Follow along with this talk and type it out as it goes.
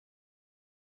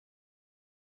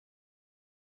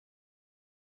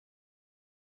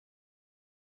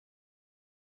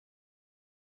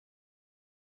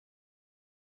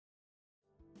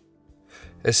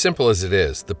As simple as it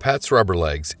is, the Pat's rubber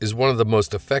legs is one of the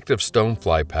most effective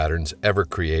stonefly patterns ever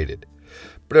created.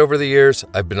 But over the years,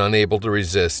 I've been unable to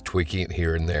resist tweaking it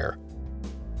here and there.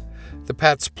 The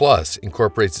Pat's Plus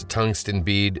incorporates a tungsten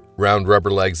bead, round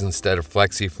rubber legs instead of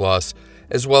flexi-floss,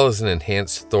 as well as an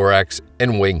enhanced thorax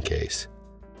and wing case.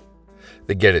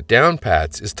 The Get It Down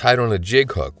Pat's is tied on a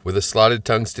jig hook with a slotted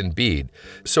tungsten bead,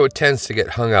 so it tends to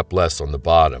get hung up less on the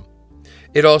bottom.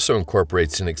 It also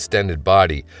incorporates an extended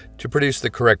body to produce the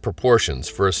correct proportions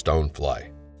for a stonefly.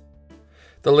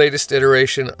 The latest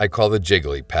iteration, I call the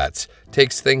Jiggly Pat's,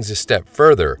 takes things a step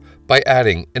further by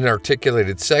adding an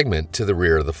articulated segment to the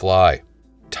rear of the fly.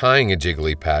 Tying a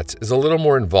Jiggly Pat's is a little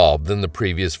more involved than the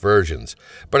previous versions,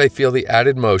 but I feel the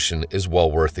added motion is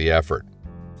well worth the effort.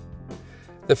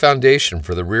 The foundation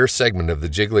for the rear segment of the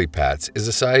Jiggly Pat's is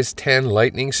a size 10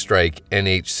 Lightning Strike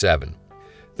NH7.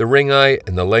 The ring eye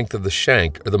and the length of the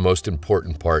shank are the most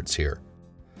important parts here.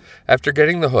 After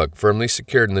getting the hook firmly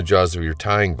secured in the jaws of your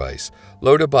tying vise,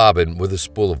 load a bobbin with a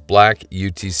spool of black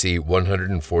UTC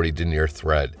 140 Denier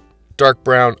thread. Dark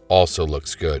brown also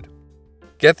looks good.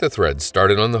 Get the thread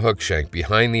started on the hook shank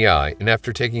behind the eye, and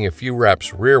after taking a few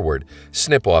wraps rearward,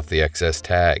 snip off the excess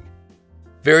tag.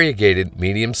 Variegated,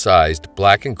 medium-sized,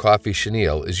 black and coffee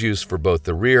chenille is used for both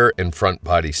the rear and front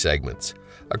body segments.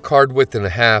 A card width and a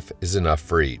half is enough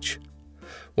for each.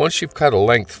 Once you've cut a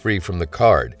length free from the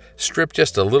card, strip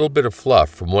just a little bit of fluff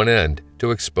from one end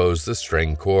to expose the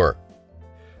string core.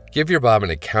 Give your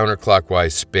bobbin a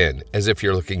counterclockwise spin as if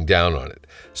you're looking down on it,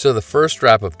 so the first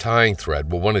wrap of tying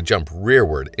thread will want to jump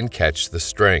rearward and catch the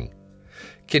string.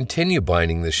 Continue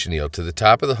binding the chenille to the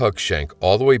top of the hook shank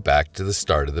all the way back to the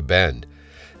start of the bend.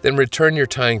 Then return your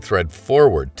tying thread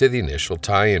forward to the initial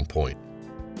tie-in point.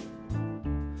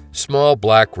 Small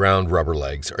black round rubber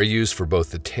legs are used for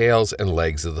both the tails and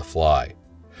legs of the fly.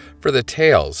 For the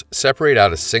tails, separate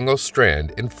out a single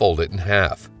strand and fold it in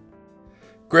half.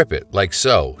 Grip it, like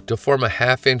so, to form a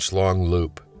 1/2 inch long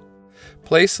loop.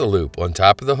 Place the loop on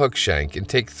top of the hook shank and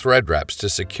take thread wraps to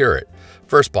secure it,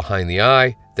 first behind the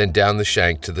eye, then down the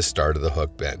shank to the start of the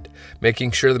hook bend,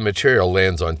 making sure the material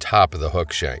lands on top of the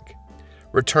hook shank.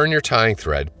 Return your tying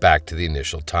thread back to the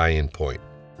initial tie-in point.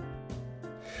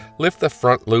 Lift the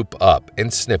front loop up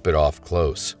and snip it off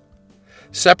close.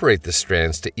 Separate the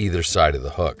strands to either side of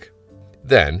the hook.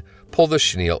 Then, pull the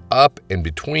chenille up and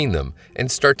between them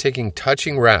and start taking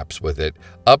touching wraps with it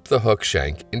up the hook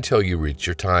shank until you reach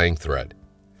your tying thread.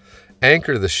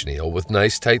 Anchor the chenille with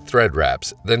nice tight thread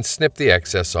wraps, then snip the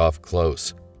excess off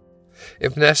close.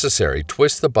 If necessary,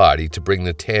 twist the body to bring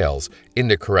the tails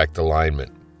into correct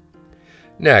alignment.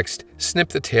 Next, snip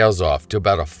the tails off to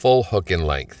about a full hook in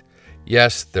length.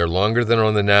 Yes, they're longer than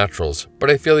on the naturals,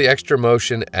 but I feel the extra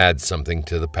motion adds something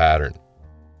to the pattern.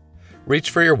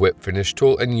 Reach for your whip finish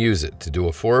tool and use it to do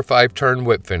a 4 or 5 turn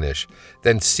whip finish,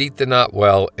 then seat the knot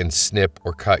well and snip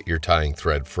or cut your tying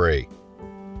thread free.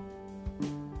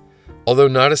 Although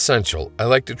not essential, I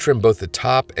like to trim both the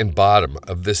top and bottom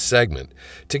of this segment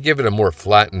to give it a more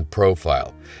flattened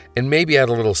profile, and maybe add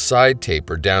a little side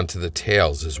taper down to the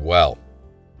tails as well.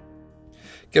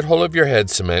 Get hold of your head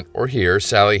cement, or here,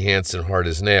 Sally Hansen hard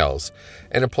as nails,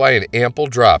 and apply an ample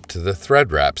drop to the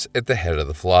thread wraps at the head of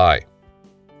the fly.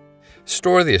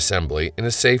 Store the assembly in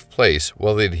a safe place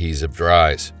while the adhesive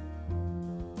dries.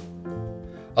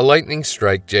 A Lightning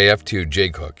Strike JF2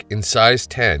 jig hook in size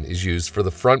 10 is used for the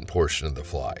front portion of the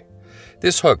fly.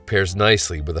 This hook pairs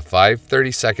nicely with a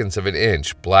 5/32 of an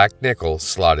inch black nickel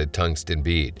slotted tungsten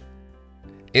bead.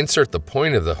 Insert the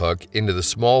point of the hook into the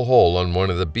small hole on one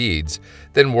of the beads,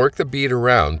 then work the bead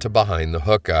around to behind the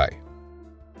hook eye.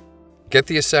 Get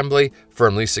the assembly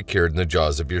firmly secured in the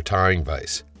jaws of your tying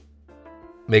vise.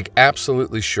 Make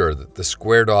absolutely sure that the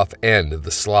squared off end of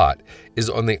the slot is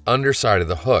on the underside of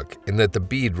the hook and that the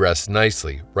bead rests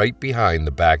nicely right behind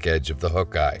the back edge of the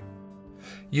hook eye.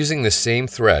 Using the same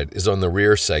thread as on the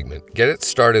rear segment, get it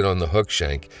started on the hook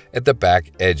shank at the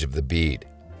back edge of the bead.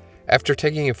 After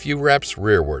taking a few wraps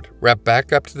rearward, wrap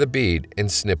back up to the bead and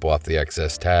snip off the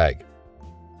excess tag.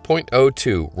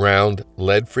 .02 round,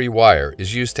 lead-free wire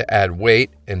is used to add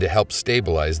weight and to help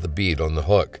stabilize the bead on the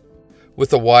hook. With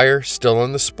the wire still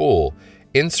on the spool,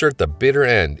 insert the bitter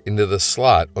end into the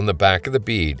slot on the back of the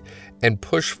bead and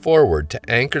push forward to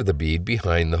anchor the bead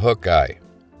behind the hook eye.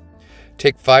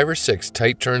 Take 5 or 6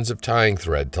 tight turns of tying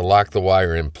thread to lock the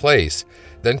wire in place,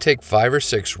 then take 5 or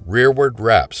 6 rearward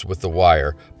wraps with the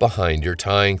wire behind your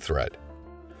tying thread.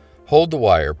 Hold the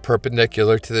wire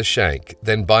perpendicular to the shank,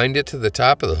 then bind it to the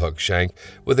top of the hook shank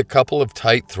with a couple of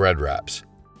tight thread wraps.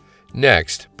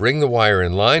 Next, bring the wire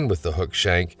in line with the hook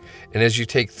shank, and as you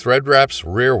take thread wraps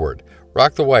rearward,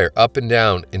 Rock the wire up and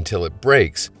down until it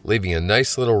breaks, leaving a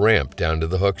nice little ramp down to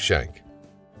the hook shank.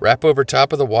 Wrap over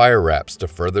top of the wire wraps to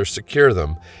further secure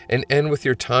them and end with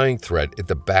your tying thread at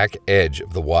the back edge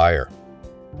of the wire.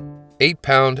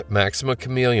 8-pound Maxima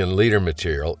Chameleon leader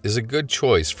material is a good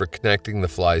choice for connecting the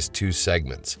fly's two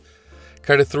segments.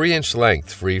 Cut a 3-inch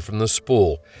length free from the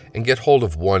spool and get hold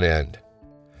of one end.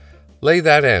 Lay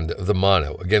that end of the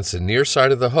mono against the near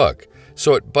side of the hook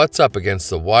so it butts up against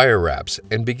the wire wraps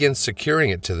and begin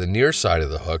securing it to the near side of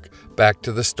the hook back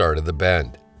to the start of the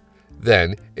bend.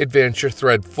 Then advance your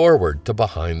thread forward to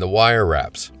behind the wire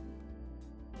wraps.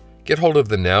 Get hold of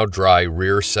the now dry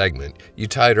rear segment you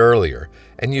tied earlier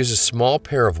and use a small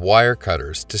pair of wire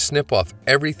cutters to snip off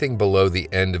everything below the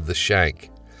end of the shank.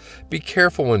 Be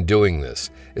careful when doing this,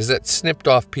 as that snipped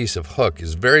off piece of hook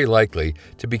is very likely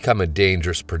to become a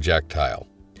dangerous projectile.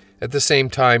 At the same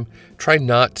time, try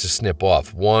not to snip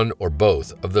off one or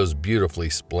both of those beautifully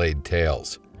splayed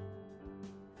tails.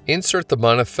 Insert the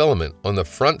monofilament on the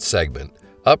front segment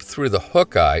up through the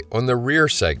hook eye on the rear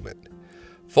segment.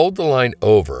 Fold the line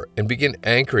over and begin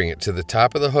anchoring it to the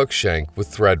top of the hook shank with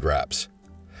thread wraps.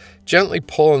 Gently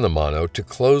pull on the mono to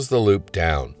close the loop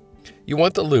down. You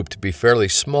want the loop to be fairly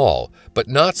small, but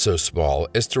not so small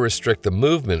as to restrict the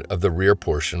movement of the rear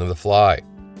portion of the fly.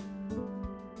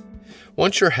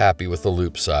 Once you're happy with the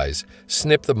loop size,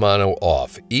 snip the mono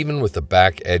off, even with the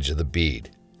back edge of the bead.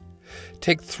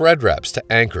 Take thread wraps to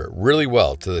anchor it really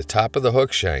well to the top of the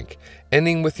hook shank,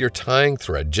 ending with your tying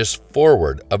thread just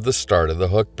forward of the start of the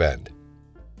hook bend.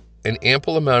 An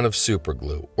ample amount of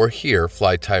superglue, or here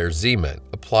fly tire Z-Ment,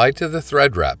 applied to the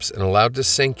thread wraps and allowed to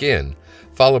sink in,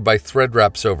 followed by thread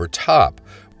wraps over top,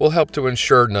 will help to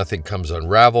ensure nothing comes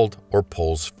unraveled or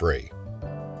pulls free.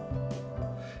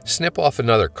 Snip off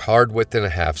another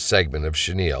 1.5 card segment of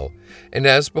chenille, and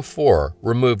as before,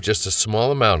 remove just a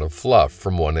small amount of fluff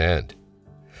from one end.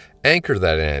 Anchor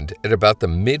that end at about the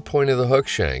midpoint of the hook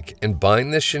shank and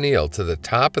bind the chenille to the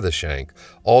top of the shank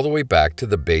all the way back to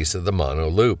the base of the mono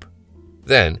loop.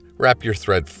 Then, wrap your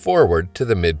thread forward to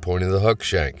the midpoint of the hook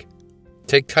shank.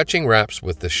 Take touching wraps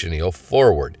with the chenille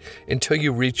forward until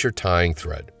you reach your tying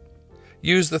thread.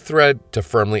 Use the thread to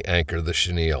firmly anchor the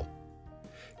chenille.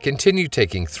 Continue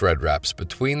taking thread wraps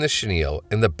between the chenille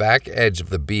and the back edge of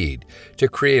the bead to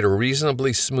create a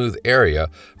reasonably smooth area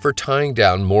for tying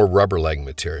down more rubber leg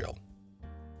material.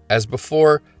 As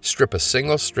before, strip a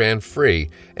single strand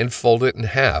free and fold it in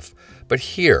half, but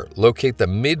here locate the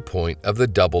midpoint of the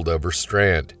doubled over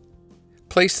strand.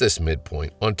 Place this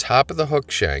midpoint on top of the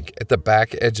hook shank at the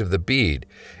back edge of the bead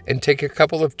and take a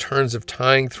couple of turns of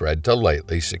tying thread to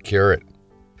lightly secure it.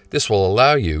 This will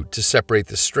allow you to separate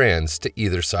the strands to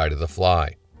either side of the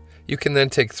fly. You can then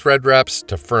take thread wraps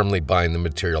to firmly bind the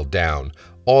material down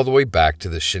all the way back to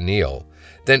the chenille,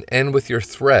 then end with your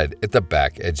thread at the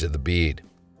back edge of the bead.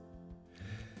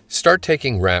 Start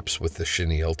taking wraps with the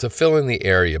chenille to fill in the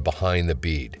area behind the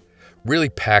bead. Really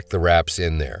pack the wraps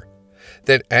in there.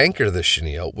 Then anchor the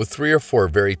chenille with 3 or 4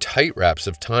 very tight wraps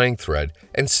of tying thread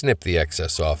and snip the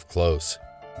excess off close.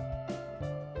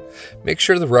 Make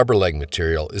sure the rubber leg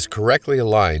material is correctly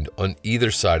aligned on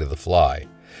either side of the fly.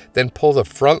 Then pull the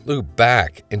front loop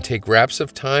back and take wraps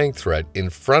of tying thread in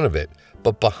front of it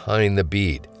but behind the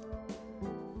bead.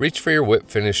 Reach for your whip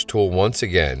finish tool once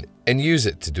again and use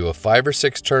it to do a 5 or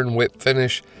 6 turn whip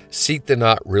finish, seat the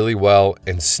knot really well,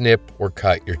 and snip or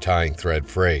cut your tying thread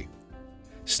free.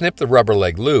 Snip the rubber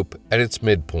leg loop at its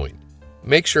midpoint.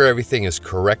 Make sure everything is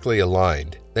correctly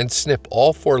aligned, then snip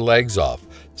all 4 legs off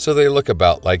so they look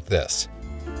about like this.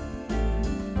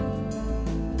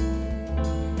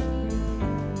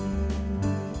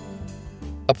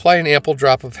 Apply an ample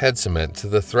drop of head cement to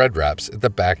the thread wraps at the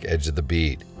back edge of the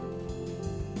bead.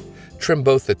 Trim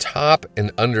both the top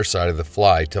and underside of the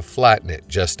fly to flatten it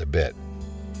just a bit.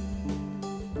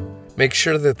 Make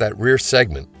sure that that rear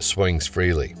segment swings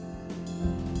freely.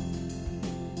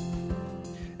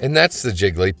 And that's the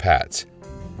Jiggly Pats.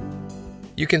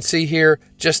 You can see here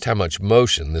just how much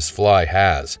motion this fly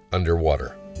has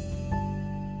underwater.